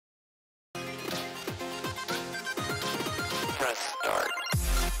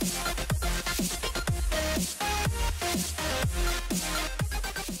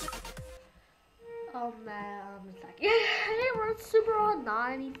everyone,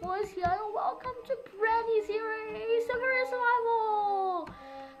 Superoers is here, and welcome to brand new series, Superoers Survival!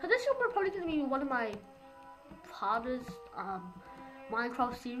 So this is probably going to be one of my hardest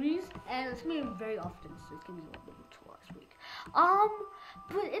Minecraft series, and it's going to be very often, so it's going to be maybe twice a week.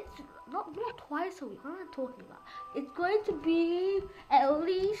 But it's not twice a week, what am I talking about? It's going to be at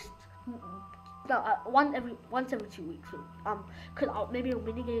least once every 2 weeks, cause maybe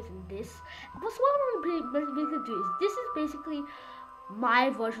mini games in this. But what I'm gonna basically do is this is basically my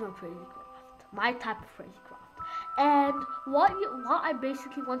version of Crazy Craft, my type of Crazy Craft. And what I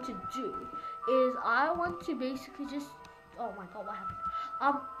basically want to do is I want to basically just oh my god, what happened?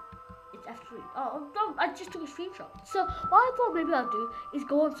 It's F3. Oh no, I just took a screenshot. So what I thought maybe I'll do is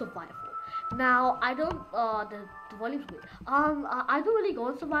go on survival. Now I don't the volume's weird. I don't really go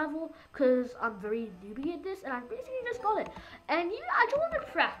on survival because I'm very newbie at this, and I basically just got it. And I don't want to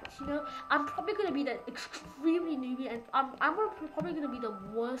practice. I'm probably gonna be the extremely newbie, and I'm probably gonna be the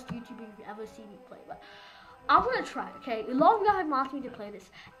worst YouTuber you've ever seen me play. But I'm gonna try. Okay, a lot of you guys have asked me to play this,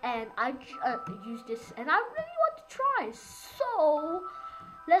 and I use this, and I really want to try. So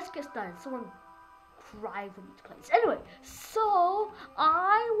let's get started. Someone drive me to play this. Anyway, so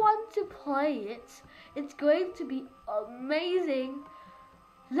I want to play it. It's going to be amazing.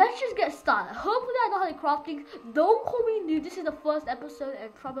 Let's just get started. Hopefully I know how to craft things. Don't call me new. This is the first episode,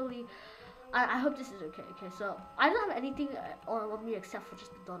 and probably I hope this is okay. Okay, so I don't have anything on me except for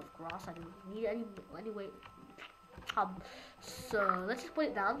just a dot of grass. I don't need any anyway. So let's just put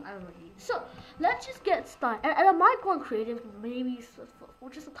it down. I don't really need it. So let's just get started. And I might go on creative, maybe for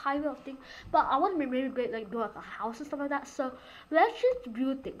just a tiny little thing. But I want to maybe build like a house and stuff like that. So let's just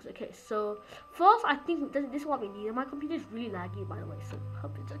build things. Okay. So first, I think this is what we need. And my computer is really laggy, by the way. So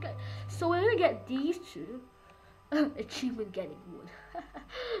hope it's okay. So we're gonna get these two. Achievement getting wood.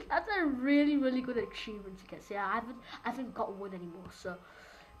 That's a really good achievement to get. So yeah, I haven't got wood anymore. So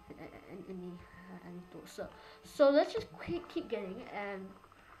any thoughts? So let's just keep getting and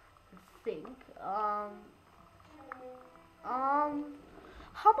think. How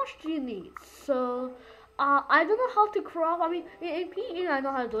much do you need? So I don't know how to craft. I mean, in PE I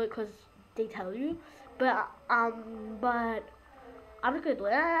know how to do it because they tell you. But I'm not gonna do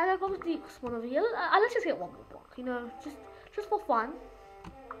it. I'm going to use one over here. Let's just get one more block. Just for fun.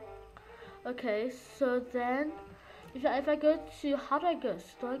 Okay, so then. If I go to, how do I go?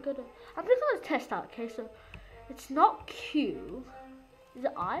 So do I go to, I'm just going to test out, okay? So, it's not Q. Is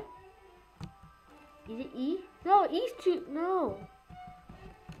it I? Is it E? No, E's too, no.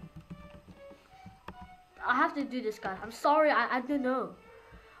 I have to do this, guys. I'm sorry, I don't know.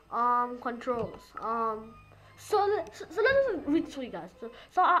 Controls. So let us read this for you guys.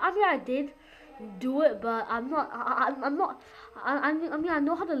 So I mean, I did do it, but I'm not. I mean, I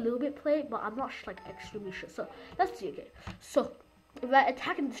know how to a little bit play it, but I'm not like extremely sure. So let's see. Okay, so if I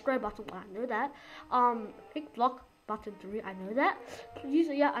attack and destroy button 1, I know that. Pick block button 3, I know that. Use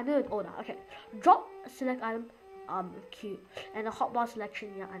it, yeah, I know it. All that. Okay, drop select item Q, and the hotbar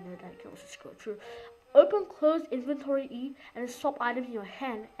selection, yeah, I know that. You can also scroll through. Open close inventory E, and swap items in your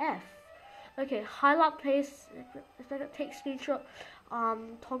hand F. Okay, highlight place, take screenshot,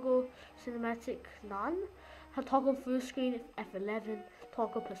 toggle cinematic none, toggle full screen F11,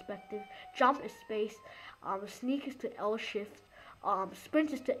 toggle perspective, jump is space, sneak is to L shift,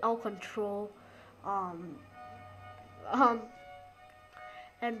 sprint is to L control,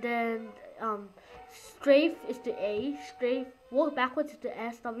 and then strafe is to A, strafe, walk backwards is to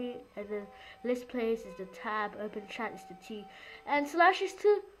SW, and then list place is the tab, open chat is to T, and slash is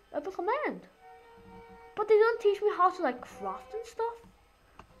to open command. But they don't teach me how to like craft and stuff.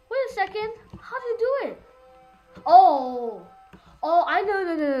 Wait a second, how do you do it? Oh, I know,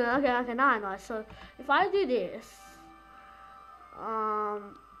 no. Okay, now I know. So if I do this, no,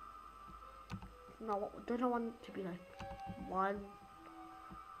 don't I want to be like one?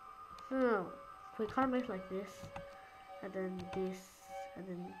 No, we can't make like this, and then this, and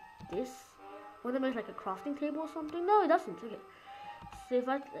then this. Wouldn't it make like a crafting table or something? No, it doesn't. Okay. So if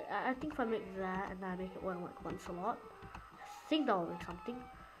I think if I make that and then I make it one slot, I think that will make something.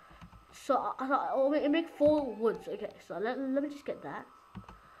 So I'll make 4 woods. Okay, so let me just get that.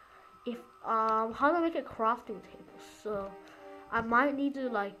 If how do I make a crafting table? So I might need to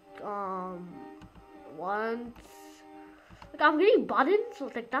like one. Like I'm getting buttons, so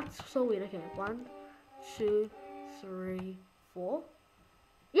like that's so weird. Okay, 1, 2, 3, 4.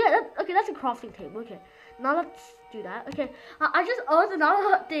 Yeah, okay, that's a crafting table. Okay, now let's do that. Okay, I just earned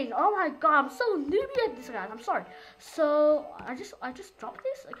another thing. Oh my god, I'm so newbie at this, guys. I'm sorry. So I just dropped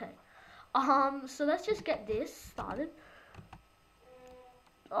this. Okay, so let's just get this started.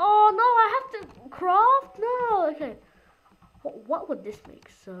 Oh no, I have to craft. No, okay. What would this make?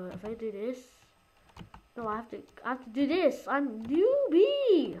 So if I do this, no, I have to do this. I'm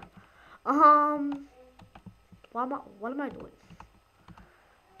newbie. What am I doing?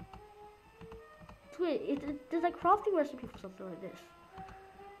 Wait, there's like crafting recipe for something like this.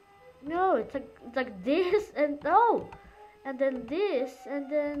 No, it's like this and no, and then this and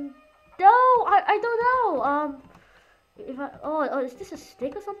then no. I don't know. If I oh is this a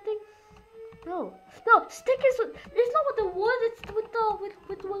stick or something? No, stick is it's not with the wood. It's with the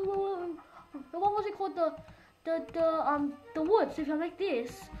what was it called, the wood. So if I make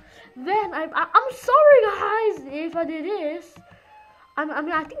this, then I'm sorry guys if I did this. I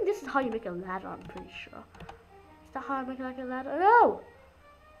mean I think this is how you make a ladder. I'm pretty sure. Is that how I make like a ladder? No.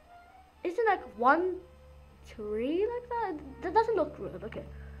 Isn't like one tree like that? That doesn't look good. Okay.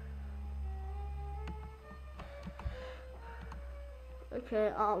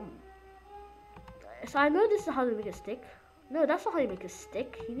 Okay. So I know this is how to make a stick. No, that's not how you make a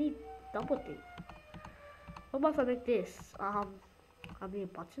stick. You need double thing. What about if I make this? I need a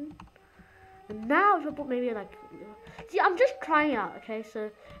button. And now if I put maybe like, see, I'm just trying out. Okay, so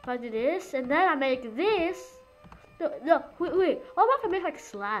if I do this and then I make this. No, wait. What about if I make like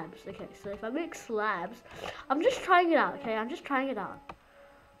slabs? Okay, so if I make slabs, I'm just trying it out. Okay, I'm just trying it out.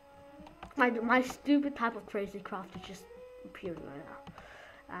 My stupid type of crazy craft is just appearing right now.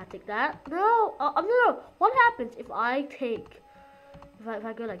 I take that. No, no. What happens if I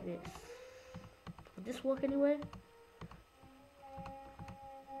go like this? Would this work anyway?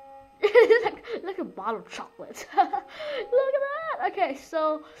 like a bottle of chocolate. Look at that. Okay,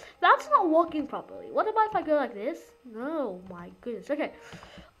 so that's not working properly. What about if I go like this? No, my goodness. Okay,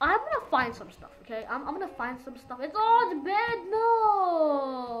 I'm gonna find some stuff. Okay, I'm gonna find some stuff. It's the bed.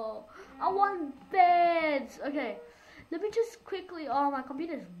 No, I want beds. Okay, let me just quickly. Oh, my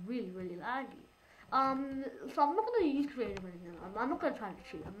computer is really laggy. So I'm not gonna use creative anymore. I'm not gonna try to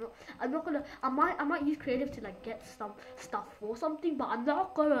cheat. I'm not gonna. I might use creative to like get some stuff for something, but I'm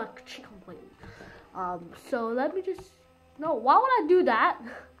not gonna like cheat completely. So let me just. No, why would I do that?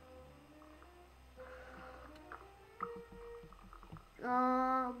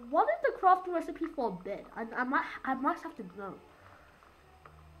 What is the crafting recipe for a bed? I might have to know.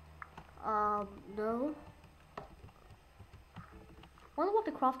 No. I wonder what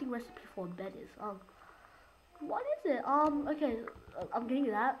the crafting recipe for a bed is. What is it? Okay, I'm getting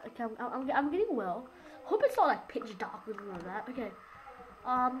that. Okay, I'm getting well. Hope it's not like pitch dark or something like that. Okay.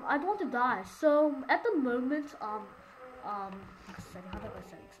 I don't want to die. So at the moment,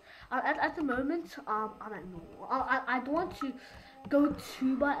 settings. At the moment, I'm at normal. I don't want to go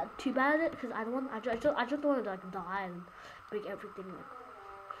too bad at it because I don't want. I just don't want to like die and break everything like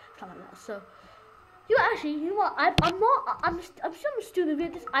stuff like that. So. You know what? I'm still student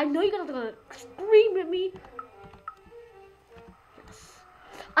with this. I know you're gonna scream at me. Yes.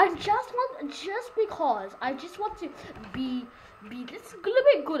 Just because I just want to be this a little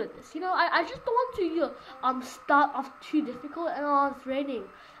bit good at this. You know, I just don't want to start off too difficult and it's raining.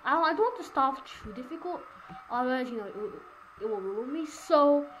 I don't want to start off too difficult, otherwise it will ruin me.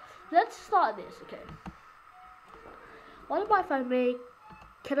 So let's start this. Okay. What about if I make?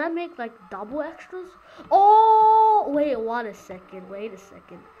 Can I make like double extras? Oh, wait a second.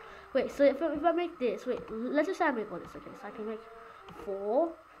 Wait, so if I make this, let's just say I make all this, okay? So I can make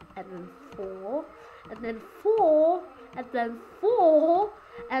 4, and then 4, and then 4, and then 4,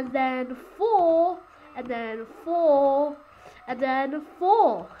 and then 4, and then 4, and then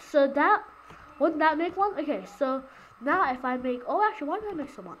 4. So that, wouldn't that make one? Okay, so now if I make, actually, why did I make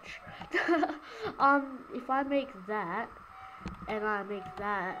so much? If I make that, and I make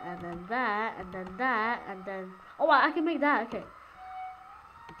that, and then that, and then that, and then... Oh, I can make that, okay.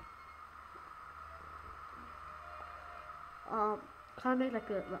 Can I make like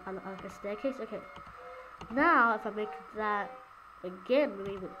a staircase? Okay. Now, if I make that again,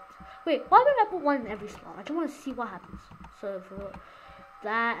 wait, why don't I put one in every slot? I just want to see what happens. So, for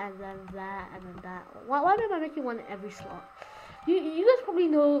that, and then that, and then that. Why am I making one in every slot? You guys probably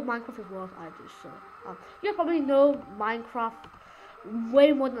know Minecraft as well as I do, so you guys probably know Minecraft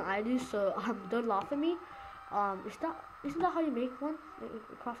way more than I do, so don't laugh at me. Isn't that how you make one?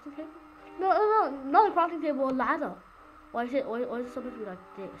 A crafting table? No, not a crafting table, a ladder. Or is it supposed to be like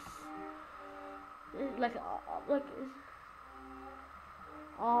this?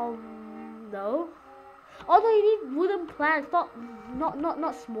 No. Oh no, you need wooden planks,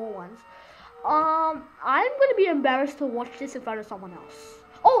 not small ones. I'm gonna be embarrassed to watch this in front of someone else.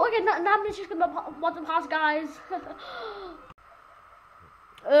 Oh, okay, now I'm just gonna watch the past, guys.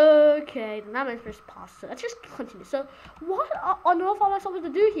 Okay, now my first pass. So let's just continue. So what on earth am I supposed to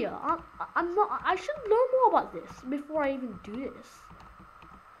do here? I'm not. I should know more about this before I even do this.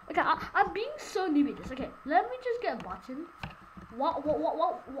 Okay, I'm being so newbie at this. Okay, let me just get a button. How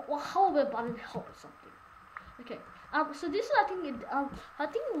will a button help or something? Okay. So this is I think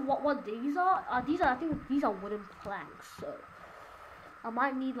what these are. I think these are wooden planks. So I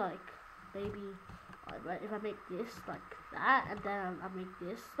might need like maybe if I make this like that and then I make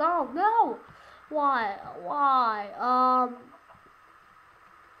this. Oh no! Why?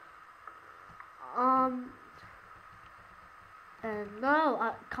 And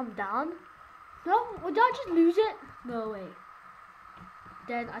no, come down. No, did I just lose it? No way.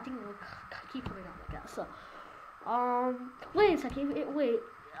 Then I think it will keep coming out like that. So, wait a second. Wait,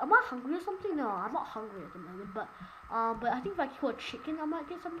 am I hungry or something? No, I'm not hungry at the moment. But I think if I kill a chicken, I might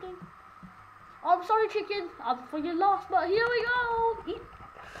get something. Oh, I'm sorry, chicken. For your loss, but here we go.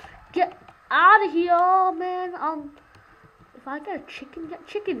 Get out of here, man. If I get a chicken, get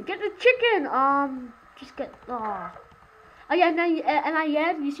chicken. Get the chicken. Just get. Oh yeah, and I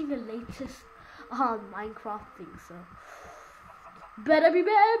am using the latest Minecraft thing, so better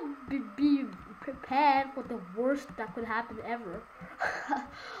be prepared for the worst that could happen ever.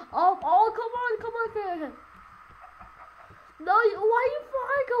 oh, come on. No, why are you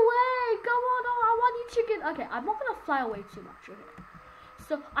flying away? Come on, oh, I want you chicken. Okay, I'm not gonna fly away too much. Okay,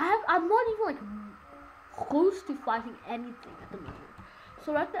 so I'm not even like close to fighting anything at the moment.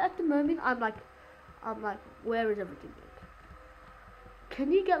 So at the moment, I'm like, where is everything? Can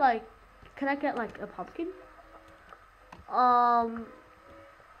I get like a pumpkin?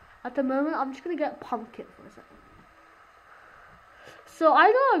 At the moment, I'm just gonna get a pumpkin for a second. So I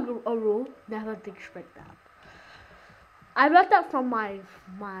know a rule: never disrespect that. I read that from my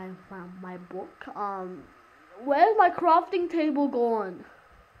book. Where's my crafting table gone?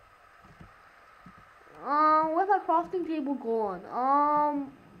 Where's my crafting table gone?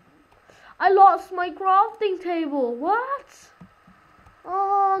 I lost my crafting table. What?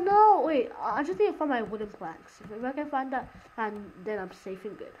 Oh no! Wait, I just need to find my wooden planks. If I can find that, and then I'm safe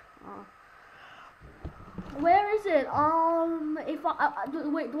and good. Where is it? If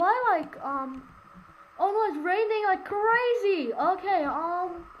wait, do I like Oh no, it's raining like crazy. Okay,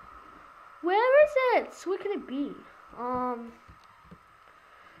 where is it? So where can it be?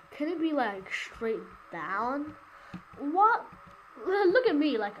 Can it be like straight down? What? Look at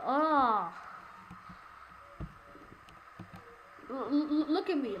me, like Look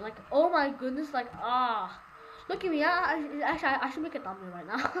at me, like oh my goodness, like Look at me. Actually, I should make a thumbnail right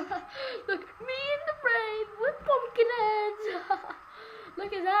now. Look, me in the rain with pumpkin heads.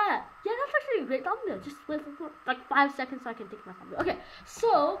 Look at that. Yeah, that's actually a great thumbnail. Just wait for like 5 seconds so I can take my thumbnail. Okay,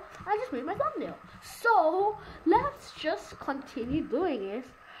 so I just made my thumbnail. So let's just continue doing it.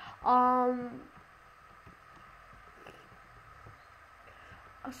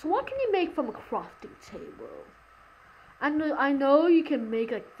 So what can you make from a crafting table? I know you can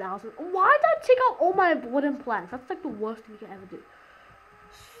make like 1,000. Why did I take out all my wooden planks? That's like the worst thing you can ever do.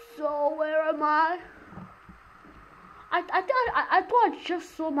 So where am I? I thought I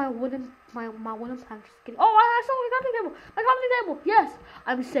just saw my wooden planks. Oh, I saw my crafting table. My crafting table. Yes,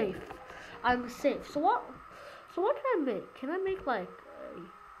 I'm safe. I'm safe. So what can I make? Can I make like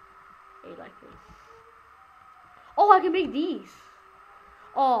a like this? Oh, I can make these.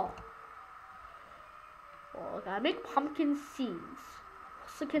 Oh, okay. I make pumpkin seeds.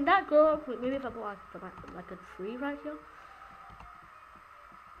 So can that grow up? Maybe if I put like a tree right here,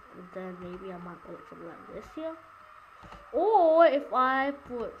 and then maybe I might put something like this here. Or if I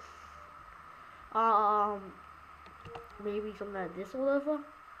put maybe something like this all over.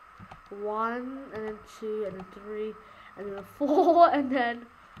 1 and then 2 and then 3 and then 4 and then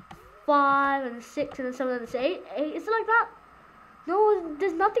 5 and then 6 and then 7 and then 8. Is it like that? No,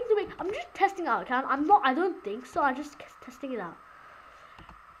 there's nothing to make. I'm just testing out. Okay? I don't think so. I'm just testing it out.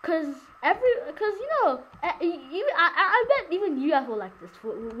 Cause you know, I bet even you guys will like this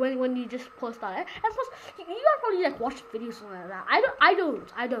when you just post on it. And plus, you guys probably like watch videos or something like that. I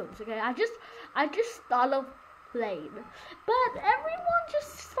don't. Okay, I just start off playing, but everyone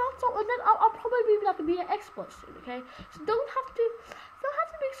just starts off, and then I'll probably be an expert soon. Okay, so don't have to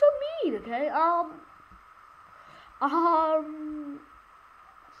be so mean. Okay,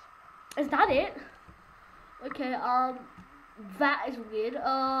 is that it? Okay, that is weird.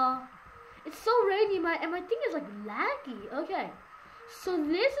 It's so rainy, and my thing is like laggy. Okay, so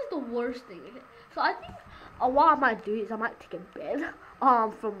this is the worst thing. Okay? So I think what I might do is I might take a bed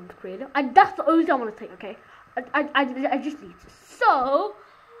from the creator, and that's the only thing I want to take. Okay, I just need to. So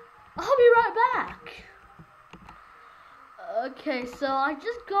I'll be right back. Okay, so I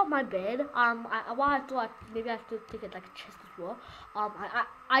just got my bed. I thought maybe I have to take it like a chest as well.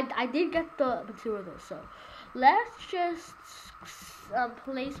 I did get the material though. So let's just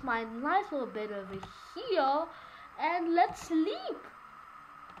place my nice little bed over here, and let's sleep.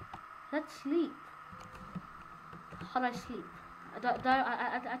 Let's sleep. How do I sleep? I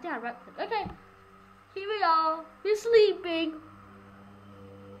think I read it. Okay, here we are. We're sleeping.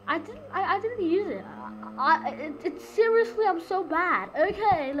 I didn't use it. It's seriously, I'm so bad.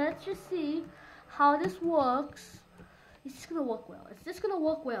 Okay, let's just see how this works. It's just gonna work well. It's just gonna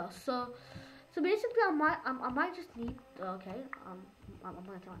work well. So basically, I might just need. Okay, I'm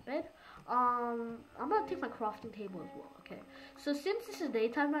gonna take my bed. I'm gonna take my crafting table as well. Okay, so since this is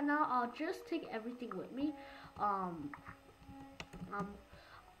daytime right now, I'll just take everything with me.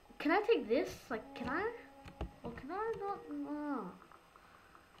 Can I take this? Like, can I? Or can I not?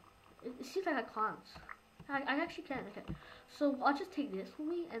 It seems like I can't. I actually can. Okay, so I'll just take this with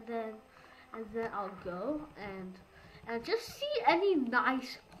me, and then I'll go and just see any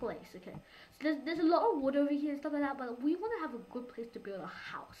nice place. Okay, so there's a lot of wood over here and stuff like that, but we want to have a good place to build a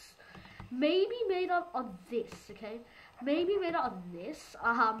house. Maybe made out of this. Okay, maybe made out of this.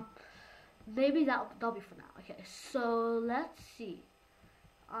 Maybe that'll be for now. Okay, so let's see.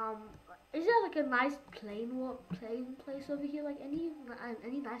 Is there like a nice plain place over here? Like any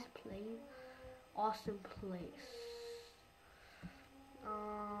nice plain, awesome place?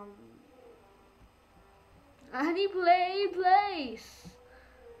 Any plain place?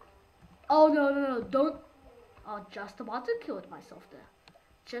 Oh no! Don't! Oh, just about to kill myself there.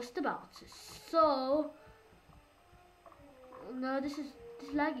 Just about to. So no, this is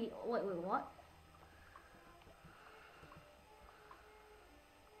laggy. Wait, what?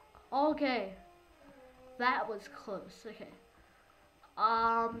 Okay, that was close. Okay,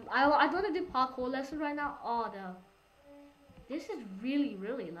 I want to do parkour lesson right now. Oh no, this is really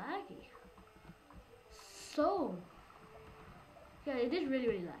laggy. So yeah, it is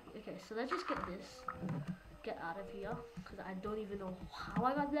really laggy. Okay, so let's just get out of here, because I don't even know how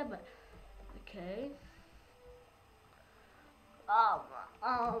I got there. But okay,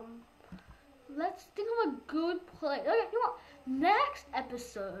 let's think of a good place. Okay, you know what? Next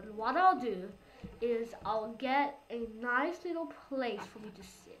episode, what I'll do is I'll get a nice little place for me to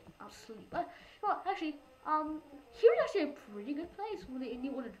sit. I'll sleep. You know what? Actually, here's actually a pretty good place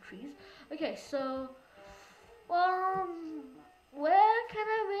in one of the trees. Okay, so where can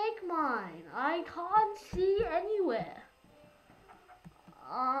I make mine? I can't see anywhere.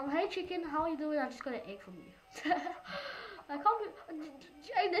 Hey chicken, how are you doing? I just got an egg from you.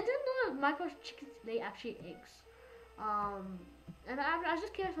 I didn't know that Minecraft chickens lay actually eggs. And I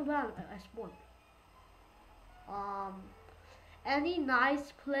just came from where I spawned. Any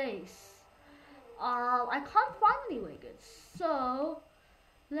nice place? I can't find anywhere good. So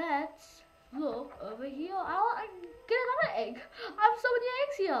let's look over here. I get another egg. I have so many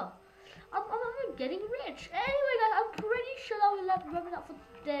eggs here. I'm getting rich. Anyway, guys, I'm pretty sure that we left wrapping up for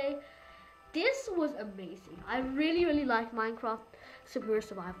today. This was amazing. I really like Minecraft Superoers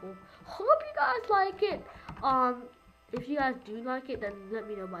Survival. Hope you guys like it. If you guys do like it, then let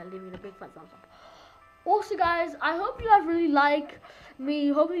me know by leaving a big fat thumbs up. Also, guys, I hope you guys really like me.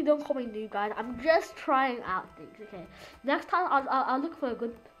 Hopefully, you don't call me noob, guys. I'm just trying out things. Okay. Next time, I'll look for a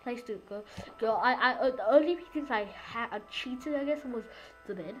good place to go. The only things I cheated, I guess, was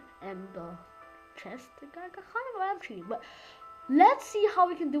the bed and the chest. I kind of am cheating, but let's see how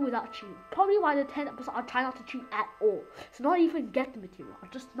we can do without cheating. Probably by the 10th episode, I'll try not to cheat at all. So not even get the material. I'll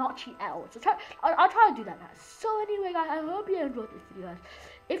just not cheat at all. So I'll try to do that, guys. So anyway, guys, I hope you enjoyed this video, guys.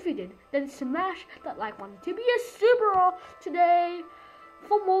 If you did, then smash that like button to be a superhero today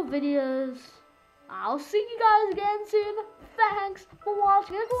for more videos. I'll see you guys again soon. Thanks for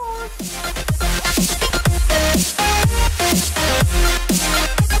watching, everyone.